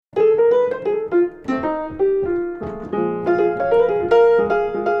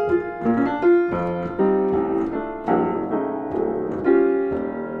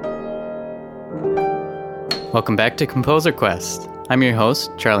Welcome back to Composer Quest. I'm your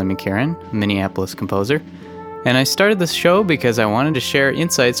host, Charlie McCarran, a Minneapolis composer, and I started this show because I wanted to share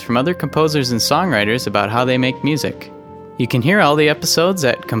insights from other composers and songwriters about how they make music. You can hear all the episodes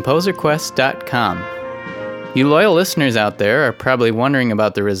at composerquest.com. You loyal listeners out there are probably wondering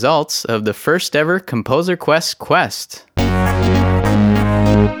about the results of the first ever Composer Quest.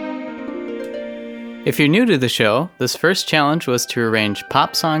 If you're new to the show, this first challenge was to arrange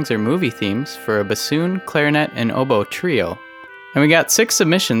pop songs or movie themes for a bassoon, clarinet, and oboe trio. And we got 6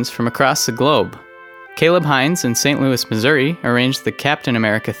 submissions from across the globe. Caleb Hines in St. Louis, Missouri arranged the Captain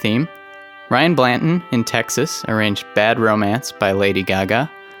America theme. Ryan Blanton in Texas arranged Bad Romance by Lady Gaga.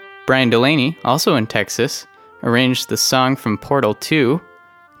 Brian Delaney, also in Texas, arranged the song from Portal 2.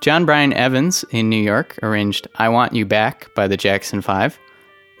 John Brian Evans in New York arranged I Want You Back by the Jackson 5.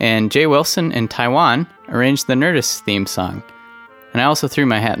 And Jay Wilson in Taiwan arranged the Nerdist theme song. And I also threw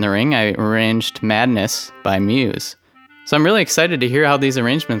my hat in the ring. I arranged Madness by Muse. So I'm really excited to hear how these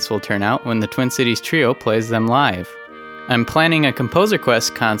arrangements will turn out when the Twin Cities Trio plays them live. I'm planning a Composer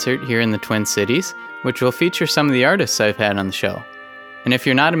Quest concert here in the Twin Cities, which will feature some of the artists I've had on the show. And if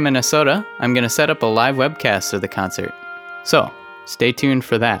you're not in Minnesota, I'm going to set up a live webcast of the concert. So, stay tuned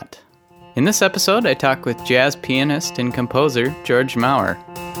for that. In this episode, I talk with jazz pianist and composer George Maurer.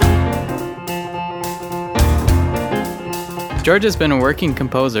 George has been a working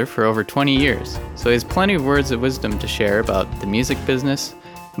composer for over 20 years, so he has plenty of words of wisdom to share about the music business,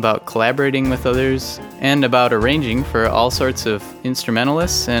 about collaborating with others, and about arranging for all sorts of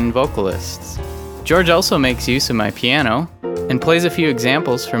instrumentalists and vocalists. George also makes use of my piano and plays a few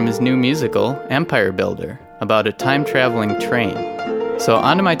examples from his new musical, Empire Builder, about a time-traveling train. So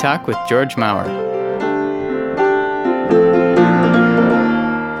on to my talk with George Maurer.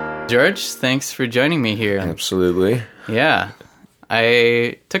 George, thanks for joining me here. Absolutely. Yeah.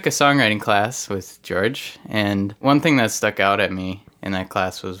 I took a songwriting class with George, and one thing that stuck out at me in that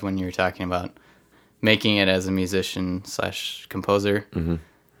class was when you were talking about making it as a musician/composer. Mm-hmm.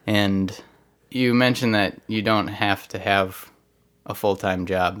 And you mentioned that you don't have to have a full-time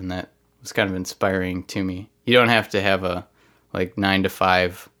job, and that was kind of inspiring to me. You don't have to have a 9 to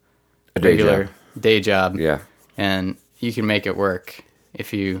 5 regular day job. Yeah. And you can make it work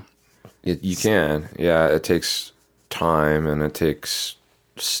if you... You can. Yeah, it takes time and it takes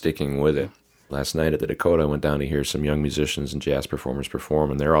sticking with it. Last night at the Dakota, I went down to hear some young musicians and jazz performers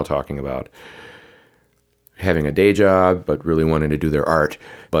perform, and they're all talking about having a day job, but really wanting to do their art,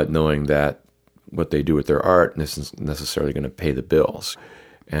 but knowing that what they do with their art isn't necessarily going to pay the bills.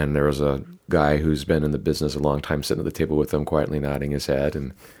 And there was a guy who's been in the business a long time sitting at the table with them, quietly nodding his head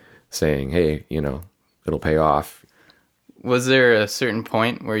and saying, hey, it'll pay off. Was there a certain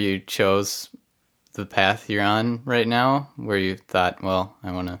point where you chose the path you're on right now, where you thought, well,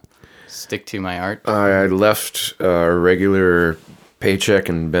 I want to stick to my art? I left a regular paycheck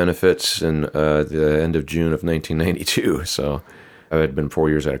and benefits in the end of June of 1992. So I had been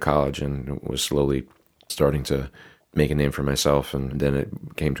 4 years out of college and was slowly starting to make a name for myself. And then it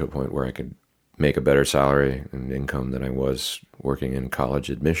came to a point where I could make a better salary and income than I was working in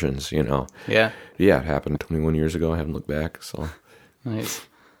college admissions, Yeah. Yeah, it happened 21 years ago. I haven't looked back, so. Nice.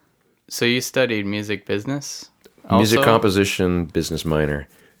 So you studied music business? Also? Music composition, business minor,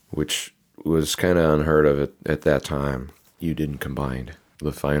 which was kind of unheard of at that time. You didn't combine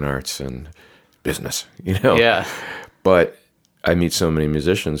the fine arts and business, Yeah. But I meet so many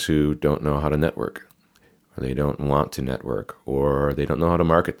musicians who don't know how to network, or they don't want to network, or they don't know how to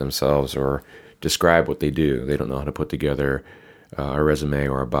market themselves or describe what they do. They don't know how to put together a resume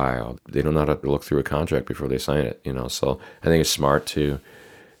or a bio. They don't know how to look through a contract before they sign it, So I think it's smart to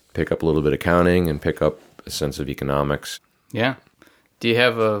pick up a little bit of accounting and pick up a sense of economics. Yeah. Do you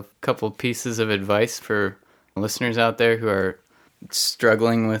have a couple pieces of advice for listeners out there who are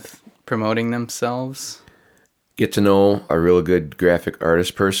struggling with promoting themselves? Get to know a real good graphic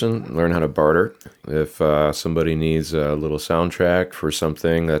artist person, learn how to barter. If somebody needs a little soundtrack for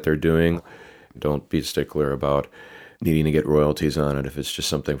something that they're doing, don't be a stickler about needing to get royalties on it. If it's just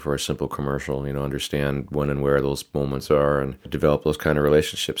something for a simple commercial, understand when and where those moments are and develop those kind of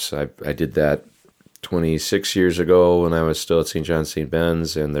relationships. I did that 26 years ago when I was still at St. John St.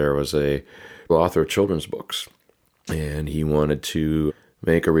 Ben's, and there was a author of children's books, and he wanted to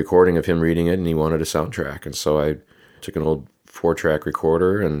make a recording of him reading it, and he wanted a soundtrack. And so I took an old 4-track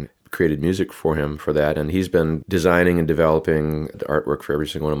recorder and created music for him for that. And he's been designing and developing the artwork for every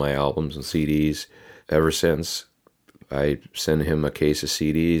single one of my albums and CDs ever since. I send him a case of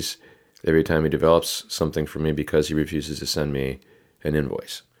CDs every time he develops something for me because he refuses to send me an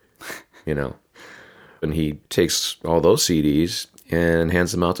invoice, And he takes all those CDs and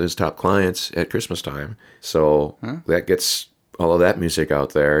hands them out to his top clients at Christmas time. So that gets all of that music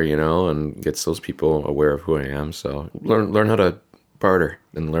out there, and gets those people aware of who I am. So learn how to barter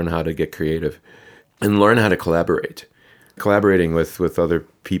and learn how to get creative and learn how to collaborate. Collaborating with other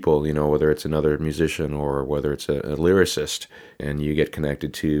people, whether it's another musician or whether it's a lyricist, and you get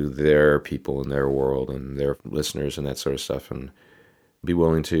connected to their people and their world and their listeners and that sort of stuff, and be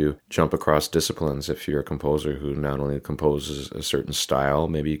willing to jump across disciplines. If you're a composer who not only composes a certain style,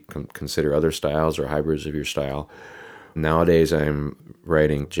 maybe consider other styles or hybrids of your style. Nowadays, I'm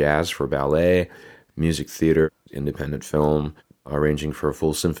writing jazz for ballet, music theater, independent film, arranging for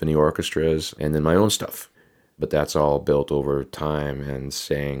full symphony orchestras, and then my own stuff. But that's all built over time and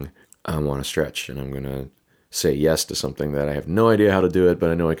saying, I want to stretch, and I'm going to say yes to something that I have no idea how to do it, but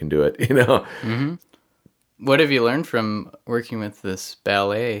I know I can do it, Mm-hmm. What have you learned from working with this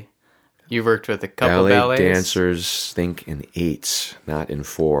ballet? You've worked with a couple ballets. Ballet dancers think in 8s, not in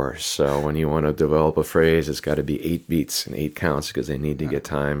 4. So when you want to develop a phrase, it's got to be 8 beats and 8 counts because they need to get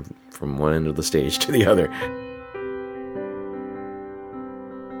time from one end of the stage to the other.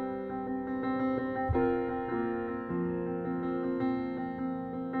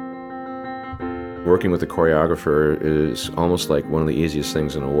 Working with a choreographer is almost like one of the easiest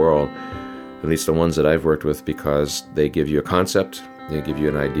things in the world, at least the ones that I've worked with, because they give you a concept, they give you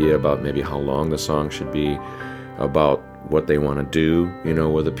an idea about maybe how long the song should be, about what they want to do,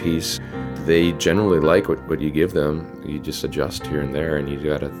 with a piece. They generally like what you give them. You just adjust here and there, and you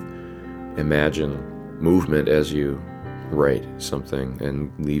got to imagine movement as you write something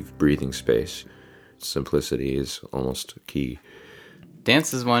and leave breathing space. Simplicity is almost key.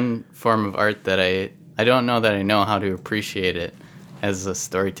 Dance is one form of art that I don't know that I know how to appreciate it as a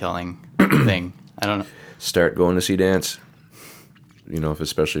storytelling thing. I don't know. Start going to see dance.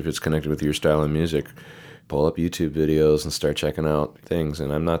 Especially if it's connected with your style of music. Pull up YouTube videos and start checking out things.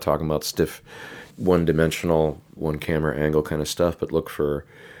 And I'm not talking about stiff, one-dimensional, one-camera angle kind of stuff, but look for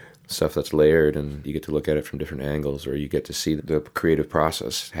stuff that's layered, and you get to look at it from different angles, or you get to see the creative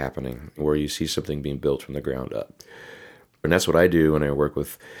process happening, where you see something being built from the ground up. And that's what I do when I work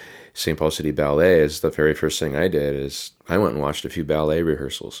with St. Paul City Ballet. Is the very first thing I did is I went and watched a few ballet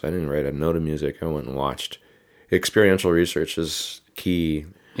rehearsals. I didn't write a note of music. I went and watched. Experiential research is key.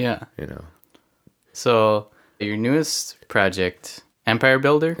 Yeah. So your newest project, Empire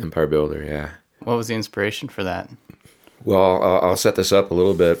Builder? Empire Builder, yeah. What was the inspiration for that? Well, I'll set this up a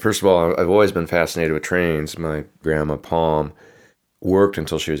little bit. First of all, I've always been fascinated with trains. My grandma, Palm, worked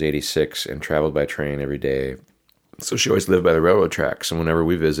until she was 86 and traveled by train every day. So she always lived by the railroad tracks. And whenever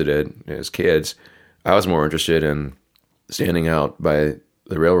we visited as kids, I was more interested in standing out by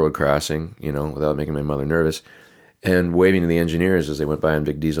the railroad crossing, without making my mother nervous, and waving to the engineers as they went by in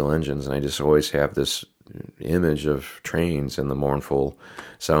big diesel engines. And I just always have this image of trains and the mournful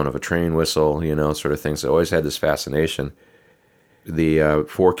sound of a train whistle, sort of things. I always had this fascination. The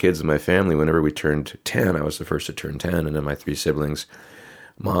 4 kids in my family, whenever we turned 10, I was the first to turn 10, and then my 3 siblings,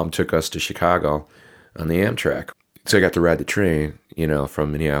 Mom took us to Chicago on the Amtrak. So I got to ride the train,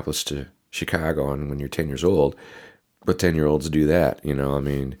 from Minneapolis to Chicago, and when you're 10 years old, but 10-year-olds do that,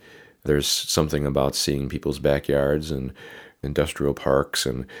 there's something about seeing people's backyards and industrial parks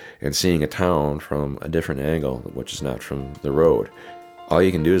and seeing a town from a different angle, which is not from the road. All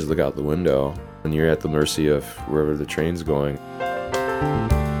you can do is look out the window, and you're at the mercy of wherever the train's going.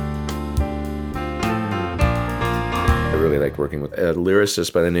 I really liked working with a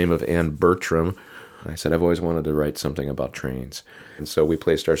lyricist by the name of Ann Bertram. I said, I've always wanted to write something about trains. And so we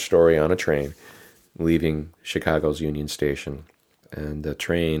placed our story on a train leaving Chicago's Union Station. And the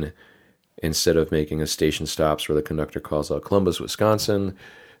train, instead of making a station stops where the conductor calls out Columbus, Wisconsin,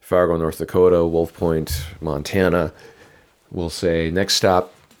 Fargo, North Dakota, Wolf Point, Montana, will say, next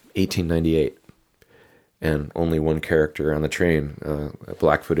stop, 1898. And only one character on the train, a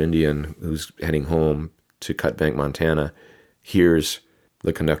Blackfoot Indian who's heading home to Cut Bank, Montana, hears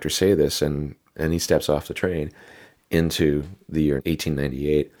the conductor say this, and he steps off the train into the year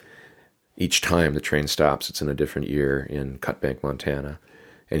 1898. Each time the train stops, it's in a different year in Cut Bank, Montana.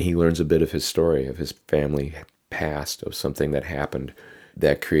 And he learns a bit of his story, of his family past, of something that happened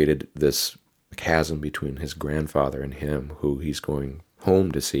that created this chasm between his grandfather and him, who he's going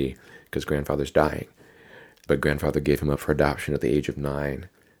home to see because grandfather's dying. But grandfather gave him up for adoption at the age of 9,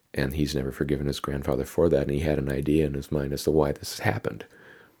 and he's never forgiven his grandfather for that, and he had an idea in his mind as to why this happened.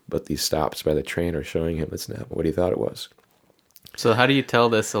 But these stops by the train are showing him it's not what he thought it was. So how do you tell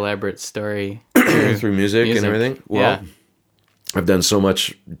this elaborate story? Through music and everything? Well, yeah. I've done so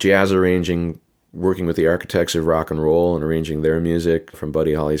much jazz arranging working with the architects of rock and roll and arranging their music, from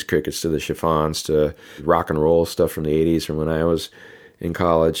Buddy Holly's Crickets to the Chiffons to rock and roll stuff from the 80s from when I was in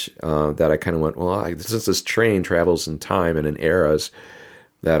college, that I kind of went, well, since this train travels in time and in eras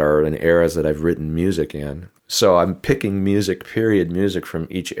that are in eras that I've written music in, so I'm picking music, period music from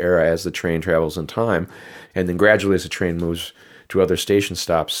each era as the train travels in time, and then gradually as the train moves to other station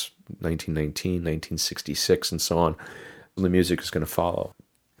stops, 1919, 1966, and so on, the music is going to follow.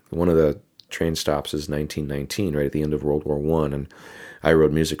 One of the train stops is 1919, right at the end of World War I, and I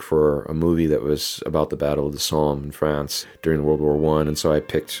wrote music for a movie that was about the Battle of the Somme in France during World War I, and so I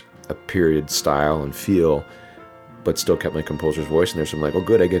picked a period style and feel, but still kept my composer's voice in there. So I'm like, oh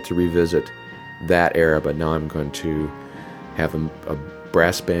good, I get to revisit that era, but now I'm going to have a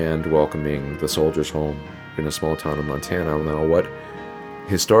brass band welcoming the soldiers home in a small town in Montana. Now, what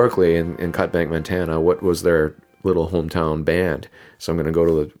historically in Cutbank, Montana, what was their little hometown band? So I'm going to go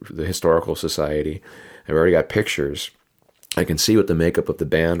to the Historical Society. I've already got pictures. I can see what the makeup of the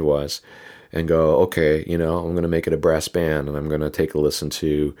band was and go, okay, I'm going to make it a brass band, and I'm going to take a listen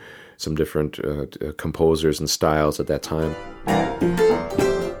to some different composers and styles at that time.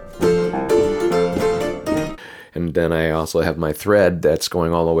 And then I also have my thread that's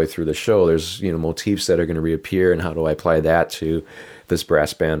going all the way through the show. There's, motifs that are going to reappear, and how do I apply that to this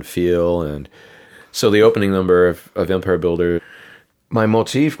brass band feel? And so the opening number of Empire Builder, my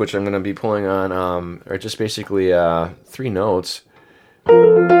motif, which I'm going to be pulling on, are just basically 3 notes.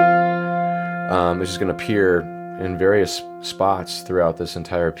 It's just going to appear in various spots throughout this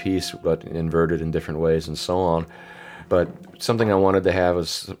entire piece, but inverted in different ways and so on. But something I wanted to have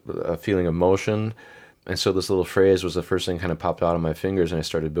was a feeling of motion. And so this little phrase was the first thing kind of popped out of my fingers, and I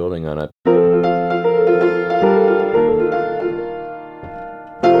started building on it.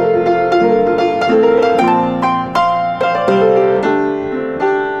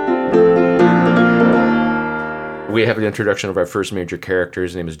 We have the introduction of our first major character.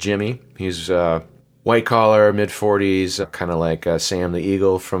 His name is Jimmy. He's white collar, mid-40s, kind of like Sam the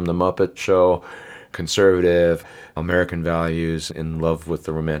Eagle from the Muppet Show, conservative, American values, in love with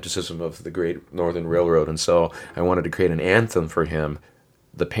the romanticism of the Great Northern Railroad. And so I wanted to create an anthem for him.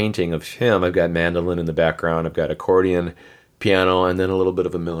 The painting of him, I've got mandolin in the background, I've got accordion, piano, and then a little bit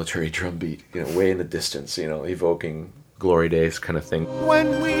of a military drum beat, way in the distance, evoking glory days kind of thing.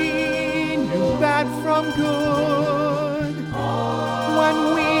 When we knew bad from good,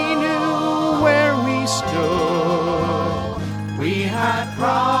 when we knew where we stood, we had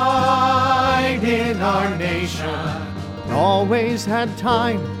pride in our nation, and always had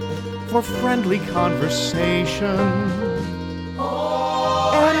time for friendly conversation.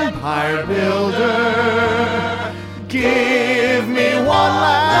 Empire Builder, give me one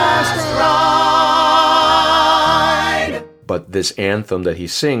last ride. But this anthem that he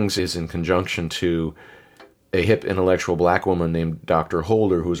sings is in conjunction to a hip intellectual black woman named Dr.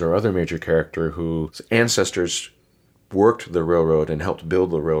 Holder, who's our other major character, whose ancestors worked the railroad and helped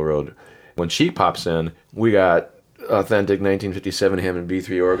build the railroad. When she pops in, we got authentic 1957 Hammond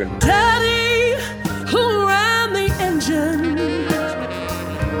B3 organ. Daddy, who ran the engine?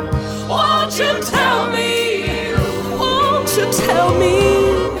 Won't you tell me? Won't you tell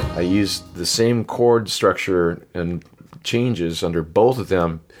me? I used the same chord structure and changes under both of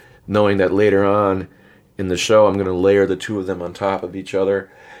them, knowing that later on in the show I'm going to layer the two of them on top of each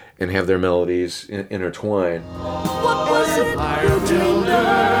other and have their melodies intertwine. What was it Empire you dreamed Builder,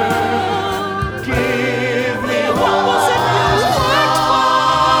 of? give me What was it you worked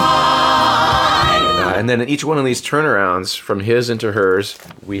for? And then in each one of these turnarounds, from his into hers,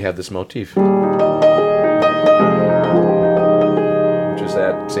 we have this motif. Which is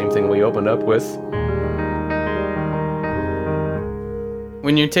that same thing we opened up with.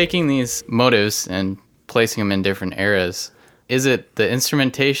 When you're taking these motives and placing them in different eras, is it the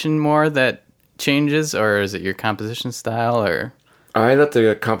instrumentation more that changes, or is it your composition style, or? I let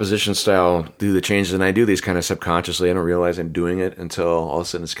the composition style do the changes, and I do these kind of subconsciously. I don't realize I'm doing it until all of a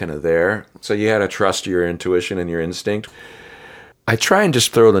sudden it's kind of there. So you gotta trust your intuition and your instinct. I try and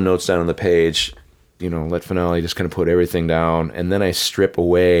just throw the notes down on the page, let Finale just kind of put everything down, and then I strip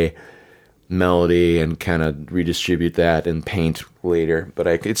away melody and kind of redistribute that and paint later. But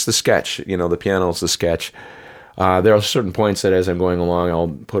it's the sketch, the piano's the sketch. There are certain points that as I'm going along, I'll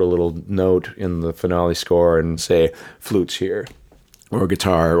put a little note in the Finale score and say, flutes here, or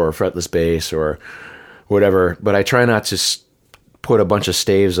guitar, or fretless bass, or whatever. But I try not to put a bunch of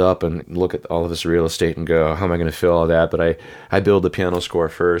staves up and look at all of this real estate and go, how am I going to fill all that? But I build the piano score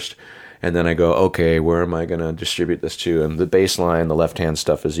first, and then I go, okay, where am I going to distribute this to? And the bass line, the left-hand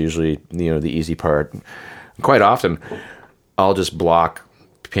stuff is usually, the easy part. Quite often, I'll just block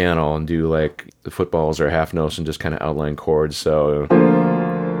piano and do like the footballs or half notes and just kind of outline chords. So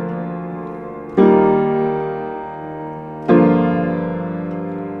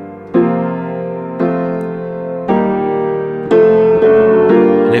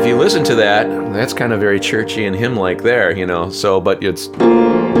and if you listen to that, that's kind of very churchy and hymn-like there, you know. So, but it's,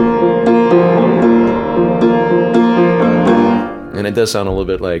 and it does sound a little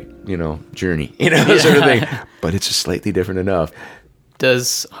bit like, you know, Journey, you know, sort of thing. But it's just slightly different enough.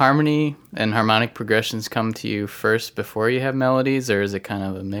 Does harmony and harmonic progressions come to you first before you have melodies, or is it kind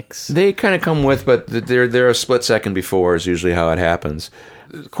of a mix? They kind of come with, but they're a split second before is usually how it happens.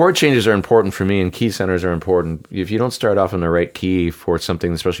 Chord changes are important for me, and key centers are important. If you don't start off in the right key for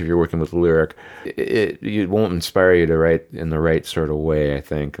something, especially if you're working with lyric, it won't inspire you to write in the right sort of way, I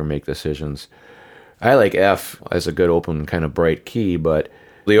think, or make decisions. I like F as a good open kind of bright key, but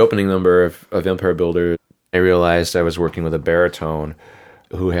the opening number of Empire Builder, I realized I was working with a baritone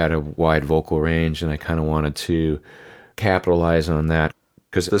who had a wide vocal range, and I kind of wanted to capitalize on that,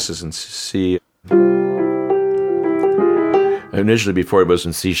 because this is in C. Initially, before it was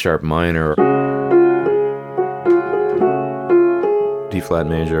in C sharp minor, D flat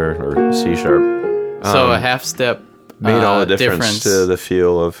major, or C sharp. So a half step made all the difference to the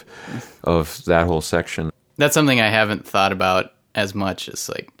feel of that whole section. That's something I haven't thought about as much. It's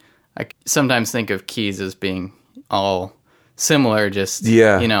like I sometimes think of keys as being all similar, just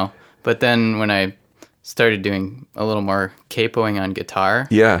you know. But then when I started doing a little more capoing on guitar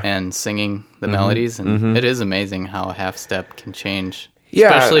and singing the melodies, and it is amazing how a half step can change.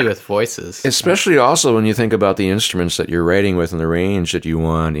 Especially with voices. Especially also when you think about the instruments that you're writing with and the range that you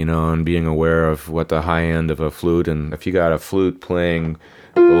want, you know, and being aware of what the high end of a flute, and if you got a flute playing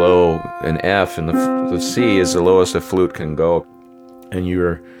below an F and the C is the lowest a flute can go, and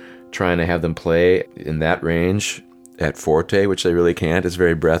you're trying to have them play in that range at forte, which they really can't, it's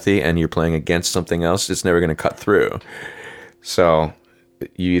very breathy, and you're playing against something else, it's never going to cut through. So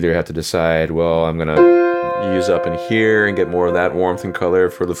you either have to decide, well, I'm going to use up in here and get more of that warmth and color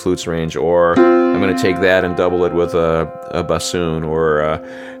for the flute's range, or I'm going to take that and double it with a bassoon or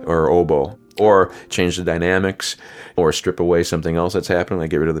oboe, or change the dynamics, or strip away something else that's happening, like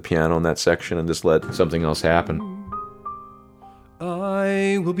get rid of the piano in that section and just let something else happen.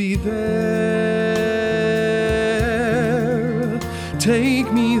 I will be there,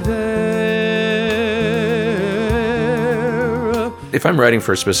 take me there. If I'm writing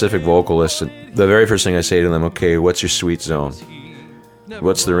for a specific vocalist, the very first thing I say to them, okay, what's your sweet zone?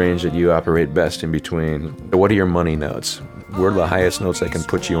 What's the range that you operate best in between? What are your money notes? Where are the highest notes I can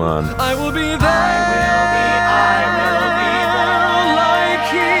put you on? I will be there, like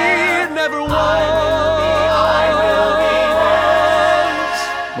he never was.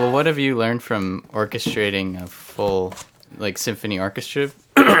 Well, what have you learned from orchestrating a full, like, symphony orchestra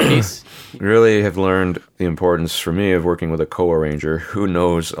piece? Really have learned the importance for me of working with a co-arranger who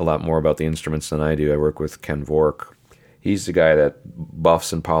knows a lot more about the instruments than I do. I work with Ken Vork. He's the guy that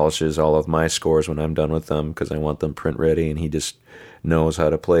buffs and polishes all of my scores when I'm done with them, because I want them print ready, and he just knows how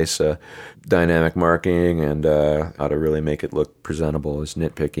to place dynamic marking and how to really make it look presentable. Is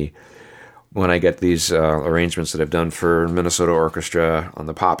nitpicky. When I get these arrangements that I've done for Minnesota Orchestra on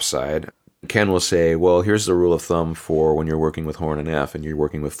the pop side, Ken will say, well, here's the rule of thumb for when you're working with horn and F, and you're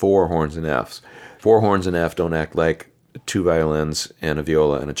working with 4 horns and Fs. 4 horns and F don't act like 2 violins and a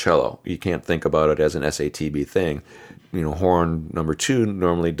viola and a cello. You can't think about it as an SATB thing. You know, horn number 2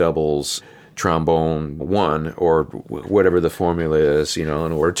 normally doubles trombone 1, or whatever the formula is, you know,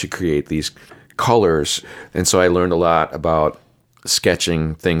 in order to create these colors. And so I learned a lot about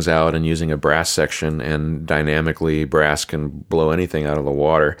sketching things out and using a brass section, and dynamically brass can blow anything out of the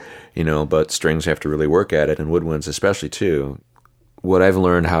water, you know, but strings have to really work at it, and woodwinds especially too. What I've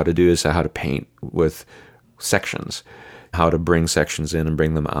learned how to do is how to paint with sections, how to bring sections in and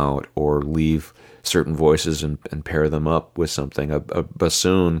bring them out, or leave certain voices and pair them up with something. A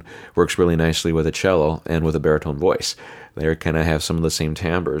bassoon works really nicely with a cello and with a baritone voice. They kind of have some of the same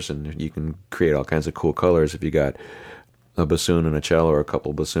timbres, and you can create all kinds of cool colors if you got a bassoon and a cello, or a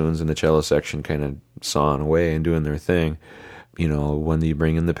couple bassoons in the cello section kind of sawing away and doing their thing. You know, when you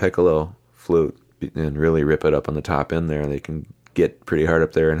bring in the piccolo flute and really rip it up on the top end there, they can get pretty hard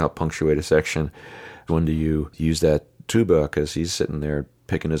up there and help punctuate a section. When do you use that tuba? Because he's sitting there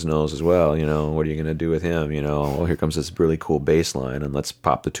picking his nose as well, you know, what are you going to do with him? You know, well, here comes this really cool bass line, and let's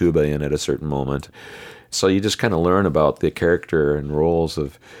pop the tuba in at a certain moment. So you just kind of learn about the character and roles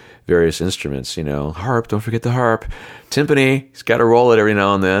of various instruments, you know. Harp, don't forget the harp. Timpani, he's got to roll it every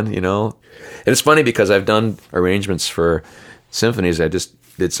now and then, you know. And it's funny because I've done arrangements for symphonies. I just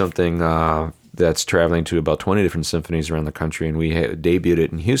did something that's traveling to about 20 different symphonies around the country, and we had debuted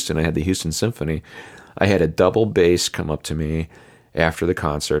it in Houston. I had the Houston Symphony. I had a double bass come up to me after the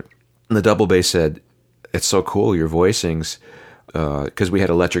concert, and the double bass said, "It's so cool, your voicings," because we had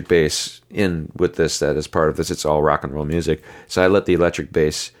electric bass in with this, that is part of this. It's all rock and roll music. So I let the electric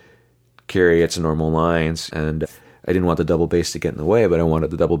bass carry its normal lines, and I didn't want the double bass to get in the way, but I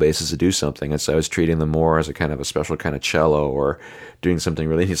wanted the double basses to do something. And so I was treating them more as a kind of a special kind of cello or doing something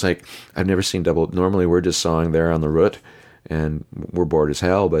really. He's like, "I've never seen double. Normally we're just sawing there on the root and we're bored as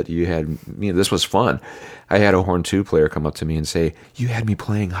hell, but this was fun." I had a horn 2 player come up to me and say, "You had me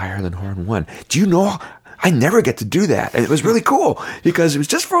playing higher than horn 1. Do you know I never get to do that?" And it was really cool because it was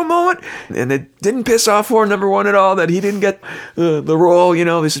just for a moment, and it didn't piss off horn number 1 at all that he didn't get the role.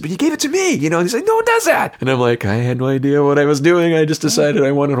 He said, "But you gave it to me." And he's like, "No one does that." And I'm like, I had no idea what I was doing. I just decided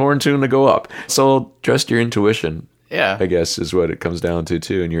I wanted horn 2 to go up. So trust your intuition. Yeah, I guess is what it comes down to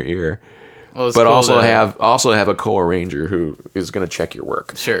too, in your ear. Well, but cool also have a co-arranger who is going to check your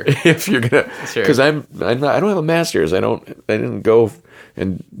work. Sure, if you're gonna, sure. Because I don't have a master's. I didn't go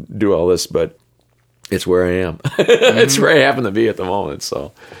and do all this, but it's where I am. It's where I happen to be at the moment.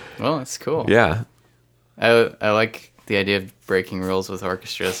 So, well, it's cool. Yeah, I like the idea of breaking rules with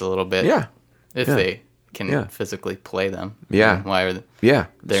orchestras a little bit. Yeah, if they can physically play them. Yeah, why are there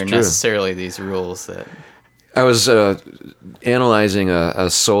true. necessarily these rules that? I was analyzing a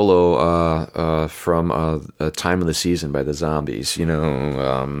solo from a Time of the Season by the Zombies. It's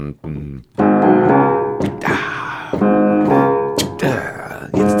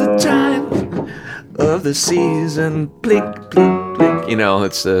the time of the season, blink, blink, blink.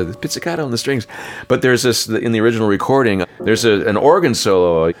 It's the pizzicato on the strings. But there's this, in the original recording, there's an organ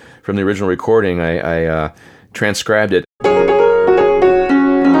solo from the original recording. I transcribed it.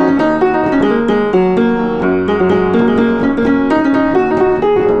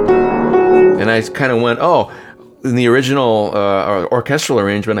 And I kind of went, in the original orchestral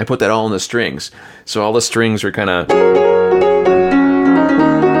arrangement, I put that all in the strings. So all the strings are kind of...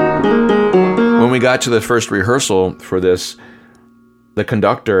 When we got to the first rehearsal for this, the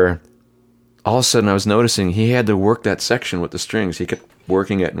conductor, all of a sudden I was noticing he had to work that section with the strings. He kept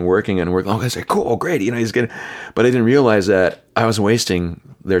working it and working it and working. I was like, cool, great. He's getting... But I didn't realize that I was wasting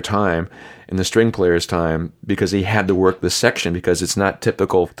their time and the string player's time because he had to work this section, because it's not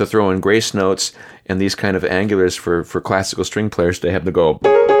typical to throw in grace notes and these kind of angulars for classical string players to have to go...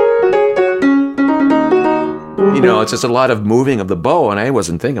 It's just a lot of moving of the bow, and I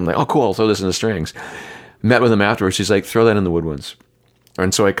wasn't thinking. I'm like, oh, cool, I'll throw this in the strings. Met with him afterwards. He's like, throw that in the woodwinds.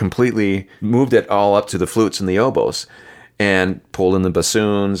 And so I completely moved it all up to the flutes and the oboes and pulled in the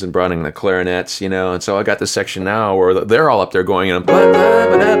bassoons and brought in the clarinets, And so I got this section now where they're all up there going,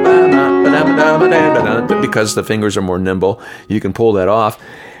 because the fingers are more nimble, you can pull that off.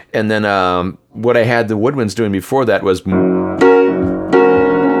 And then what I had the woodwinds doing before that was...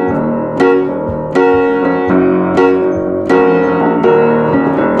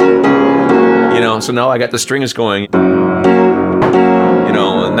 So now I got the strings going,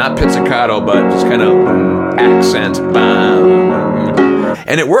 not pizzicato, but just kind of accent.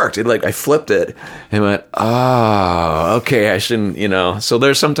 And it worked. I flipped it and went, okay, I shouldn't, So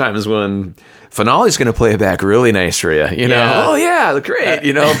there's sometimes when Finale's going to play it back really nice for you, Yeah. Oh, yeah, great,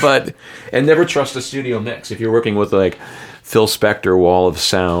 but, and never trust a studio mix. If you're working with Phil Spector, Wall of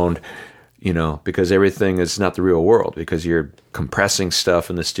Sound, because everything is not the real world, because you're compressing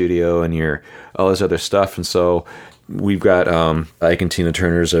stuff in the studio and you're all this other stuff. And so we've got Ike and Tina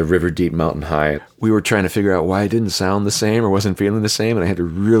Turner's River Deep Mountain High. We were trying to figure out why it didn't sound the same or wasn't feeling the same, and I had to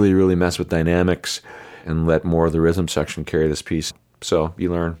really, really mess with dynamics and let more of the rhythm section carry this piece. So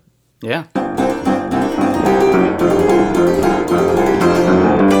you learn. Yeah.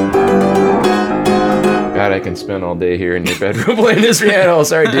 God, I can spend all day here in your bedroom playing this piano.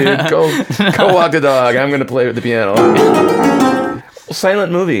 Sorry, dude. Go walk the dog. I'm going to play with the piano. Well,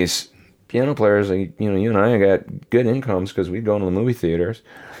 silent movies. Piano players, you and I got good incomes because we'd go to the movie theaters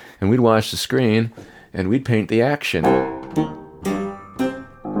and we'd watch the screen and we'd paint the action.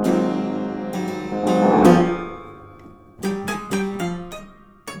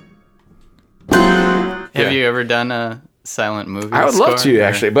 Have you ever done a silent movie? I would love to,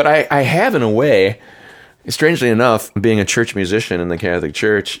 actually, but I have in a way. Strangely enough, being a church musician in the Catholic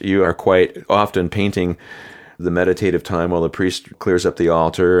Church, you are quite often painting the meditative time while the priest clears up the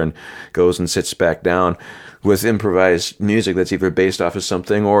altar and goes and sits back down with improvised music that's either based off of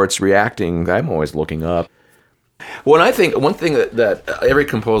something or it's reacting. I'm always looking up. Well, I think one thing that every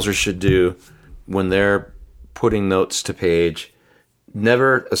composer should do when they're putting notes to page,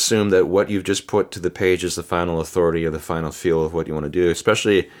 never assume that what you've just put to the page is the final authority or the final feel of what you want to do,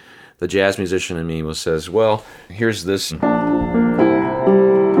 especially the jazz musician in me says, well, here's this. But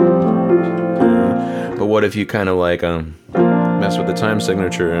what if you kind of like mess with the time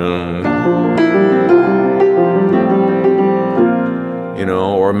signature, you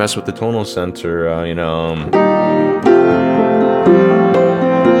know, or mess with the tonal center, you know,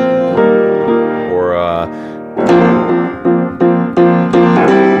 or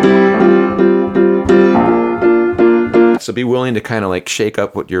so be willing to kind of like shake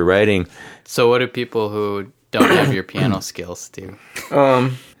up what you're writing. So what do people who don't have your piano skills do?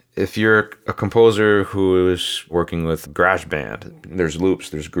 If you're a composer who is working with GarageBand, there's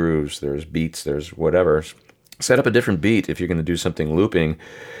loops, there's grooves, there's beats, there's whatever. Set up a different beat if you're going to do something looping.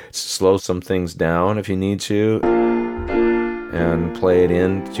 Slow some things down if you need to, and play it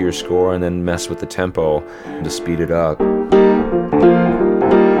into your score, and then mess with the tempo to speed it up.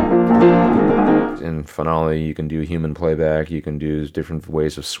 In Finale, you can do human playback, you can do different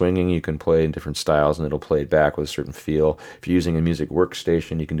ways of swinging, you can play in different styles, and it'll play it back with a certain feel. If you're using a music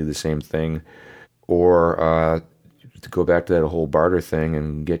workstation, you can do the same thing. Or to go back to that whole barter thing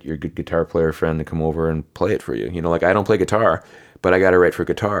and get your good guitar player friend to come over and play it for you. You know, like I don't play guitar, but I got to write for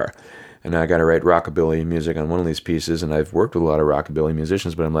guitar. And I got to write rockabilly music on one of these pieces, and I've worked with a lot of rockabilly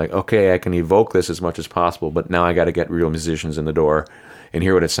musicians, but I'm like, okay, I can evoke this as much as possible, but now I got to get real musicians in the door and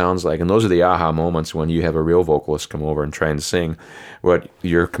hear what it sounds like. And those are the aha moments when you have a real vocalist come over and try and sing what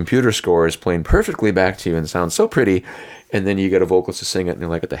your computer score is playing perfectly back to you and sounds so pretty, and then you get a vocalist to sing it, and they're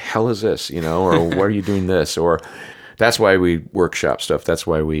like, what the hell is this? You know, or why are you doing this? Or that's why we workshop stuff. That's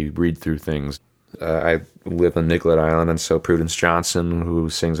why we read through things. I live on Nicollet Island, and so Prudence Johnson, who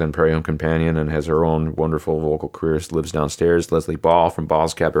sings on Prairie Home Companion and has her own wonderful vocal career, lives downstairs. Leslie Ball from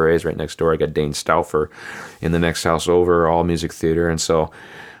Ball's Cabaret is right next door. I got Dane Stauffer in the next house over, all music theater. And so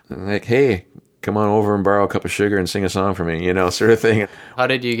I'm like, hey, come on over and borrow a cup of sugar and sing a song for me, you know, sort of thing. How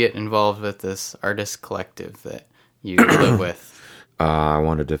did you get involved with this artist collective that you live with? I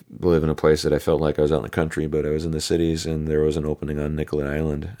wanted to live in a place that I felt like I was out in the country, but I was in the cities, and there was an opening on Nicollet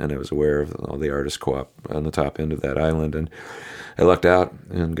Island, and I was aware of all the artist co-op on the top end of that island, and I lucked out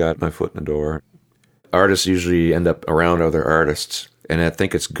and got my foot in the door. Artists usually end up around other artists, and I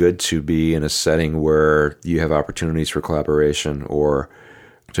think it's good to be in a setting where you have opportunities for collaboration, or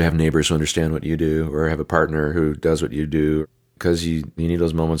to have neighbors who understand what you do, or have a partner who does what you do, because you need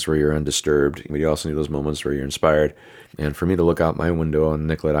those moments where you're undisturbed, but you also need those moments where you're inspired. And for me to look out my window on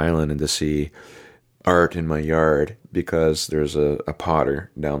Nicollet Island and to see art in my yard because there's a potter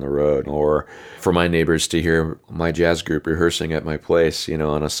down the road, or for my neighbors to hear my jazz group rehearsing at my place, you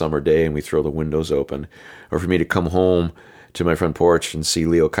know, on a summer day and we throw the windows open, or for me to come home to my front porch and see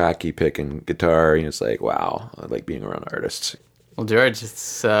Leo Kottke picking guitar, you know, it's like, wow, I like being around artists. Well, George,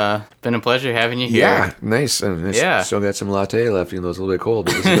 it's been a pleasure having you here. Yeah, nice. And I still got some latte left, even though it's a little bit cold,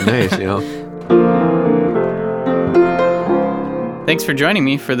 but this has been nice, you know. Thanks for joining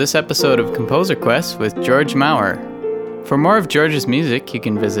me for this episode of Composer Quest with George Maurer. For more of George's music, you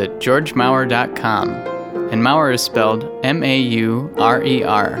can visit georgemaurer.com, and Maurer is spelled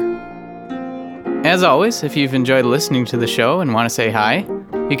M-A-U-R-E-R. As always, if you've enjoyed listening to the show and want to say hi,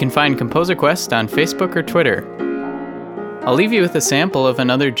 you can find Composer Quest on Facebook or Twitter. I'll leave you with a sample of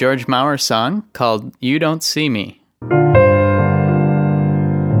another George Maurer song called You Don't See Me.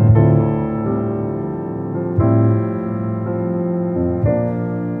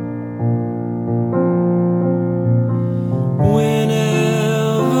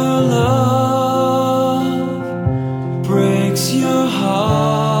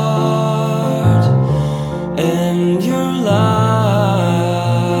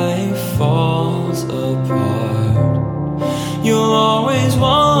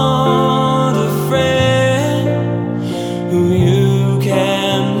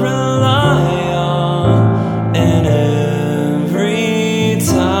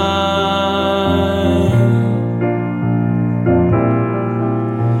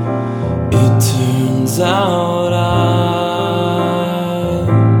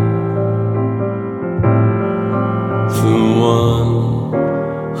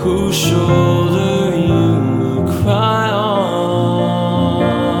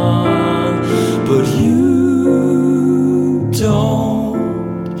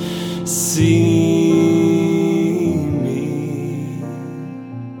 See